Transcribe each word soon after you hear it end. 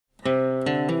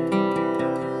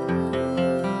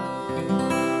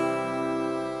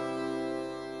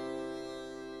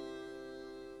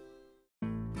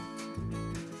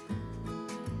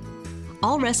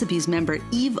Allrecipes member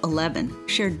Eve11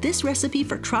 shared this recipe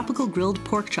for tropical grilled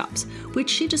pork chops, which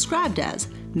she described as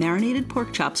marinated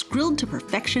pork chops grilled to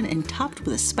perfection and topped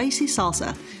with a spicy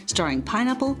salsa, starring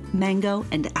pineapple, mango,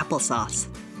 and applesauce.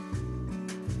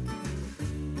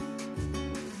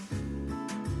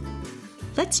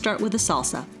 Let's start with the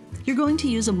salsa. You're going to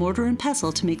use a mortar and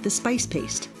pestle to make the spice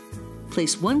paste.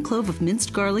 Place 1 clove of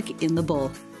minced garlic in the bowl.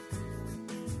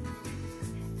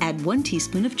 Add 1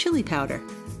 teaspoon of chili powder,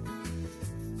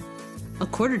 a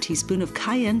 1/4 teaspoon of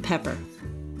cayenne pepper,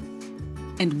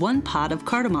 and 1 pod of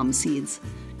cardamom seeds.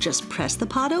 Just press the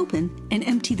pod open and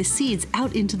empty the seeds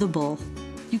out into the bowl.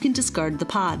 You can discard the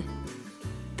pod.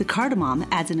 The cardamom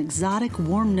adds an exotic,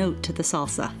 warm note to the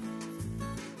salsa.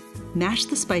 Mash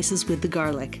the spices with the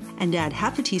garlic and add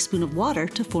 1/2 teaspoon of water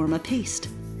to form a paste.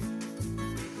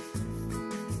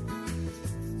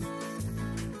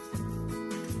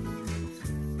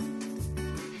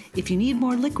 If you need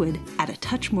more liquid, add a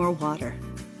touch more water.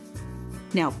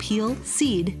 Now peel,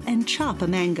 seed, and chop a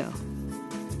mango.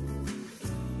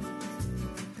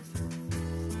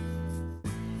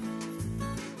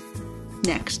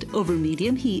 Next, over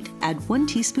medium heat, add 1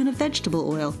 teaspoon of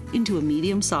vegetable oil into a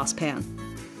medium saucepan.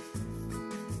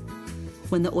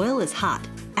 When the oil is hot,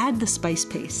 add the spice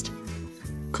paste.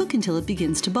 Cook until it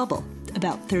begins to bubble,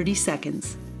 about 30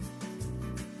 seconds.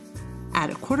 Add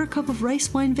a 1/4 cup of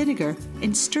rice wine vinegar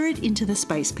and stir it into the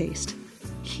spice paste.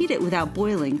 Heat it without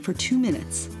boiling for 2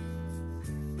 minutes.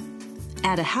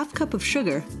 Add a 1/2 cup of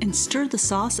sugar and stir the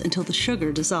sauce until the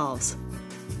sugar dissolves.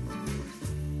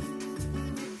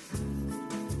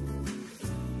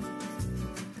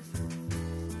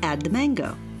 Add the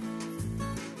mango.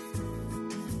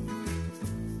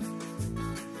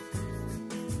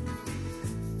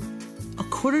 A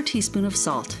 1/4 teaspoon of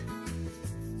salt.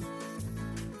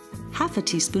 1/2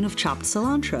 teaspoon of chopped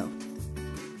cilantro.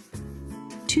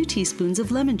 2 teaspoons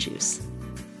of lemon juice.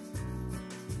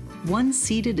 1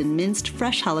 seeded and minced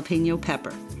fresh jalapeno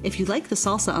pepper. If you like the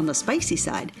salsa on the spicy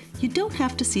side, you don't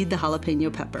have to seed the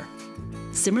jalapeno pepper.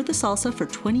 Simmer the salsa for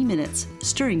 20 minutes,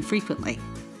 stirring frequently.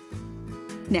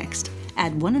 Next,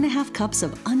 add 1½ cups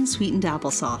of unsweetened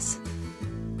applesauce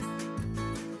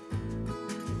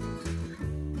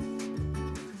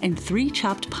and 3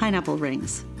 chopped pineapple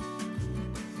rings.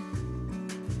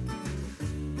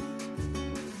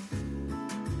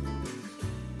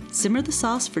 Simmer the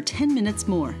sauce for 10 minutes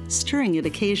more, stirring it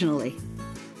occasionally.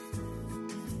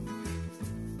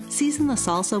 Season the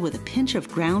salsa with a pinch of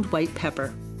ground white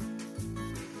pepper.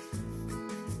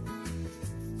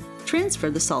 Transfer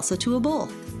the salsa to a bowl.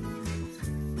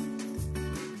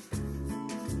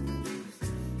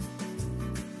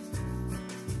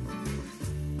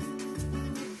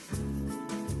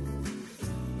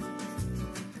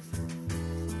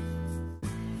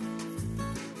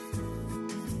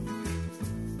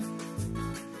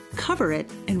 Cover it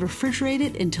and refrigerate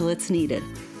it until it's needed.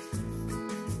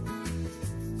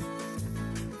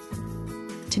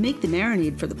 To make the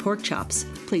marinade for the pork chops,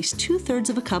 place 2/3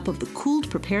 of a cup of the cooled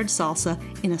prepared salsa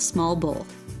in a small bowl.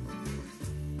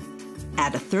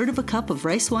 Add 1/3 of a cup of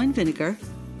rice wine vinegar,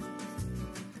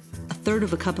 1/3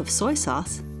 of a cup of soy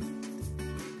sauce,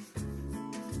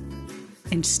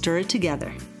 and stir it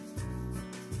together.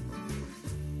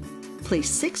 Place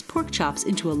 6 pork chops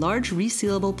into a large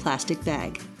resealable plastic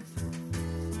bag.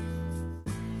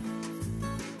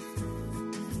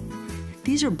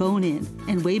 These are bone-in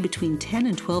and weigh between 10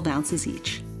 and 12 ounces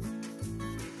each.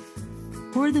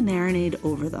 Pour the marinade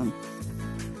over them.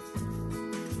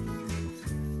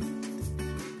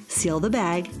 Seal the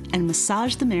bag and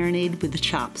massage the marinade with the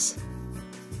chops.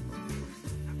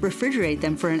 Refrigerate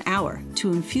them for an hour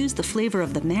to infuse the flavor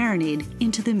of the marinade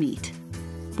into the meat.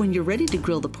 When you're ready to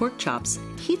grill the pork chops,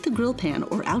 heat the grill pan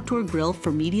or outdoor grill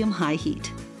for medium-high heat.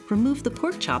 Remove the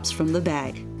pork chops from the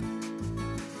bag.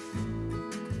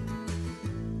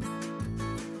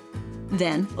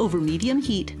 Then, over medium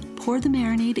heat, pour the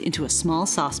marinade into a small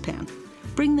saucepan.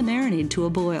 Bring the marinade to a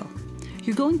boil.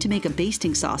 You're going to make a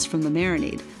basting sauce from the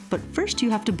marinade, but first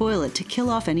you have to boil it to kill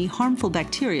off any harmful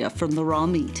bacteria from the raw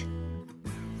meat.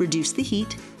 Reduce the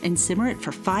heat and simmer it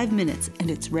for 5 minutes and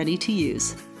it's ready to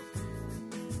use.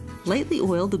 Lightly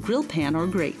oil the grill pan or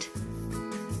grate.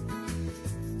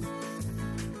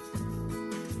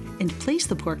 And place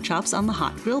the pork chops on the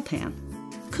hot grill pan.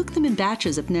 Cook them in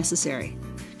batches if necessary.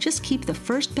 Just keep the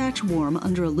first batch warm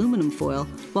under aluminum foil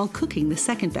while cooking the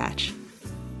second batch.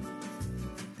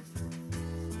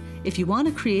 If you want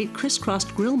to create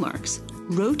crisscrossed grill marks,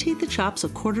 rotate the chops a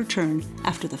 1/4 turn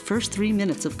after the first 3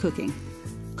 minutes of cooking.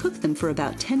 Cook them for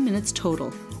about 10 minutes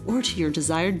total, or to your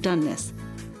desired doneness.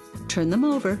 Turn them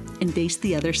over and baste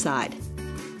the other side.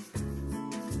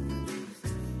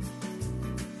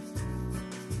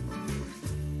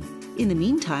 In the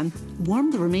meantime, warm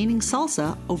the remaining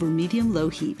salsa over medium-low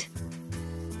heat.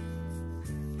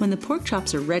 When the pork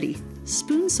chops are ready,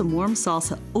 spoon some warm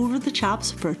salsa over the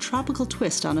chops for a tropical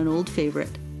twist on an old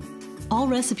favorite.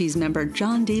 Allrecipes member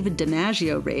John David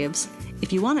DiMaggio raves,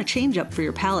 if you want a change-up for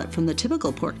your palate from the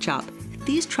typical pork chop,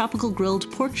 these tropical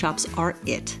grilled pork chops are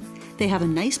it. They have a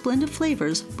nice blend of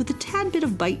flavors with a tad bit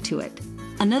of bite to it.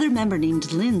 Another member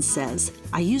named Lynn says,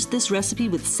 I used this recipe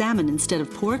with salmon instead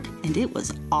of pork, and it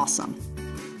was awesome.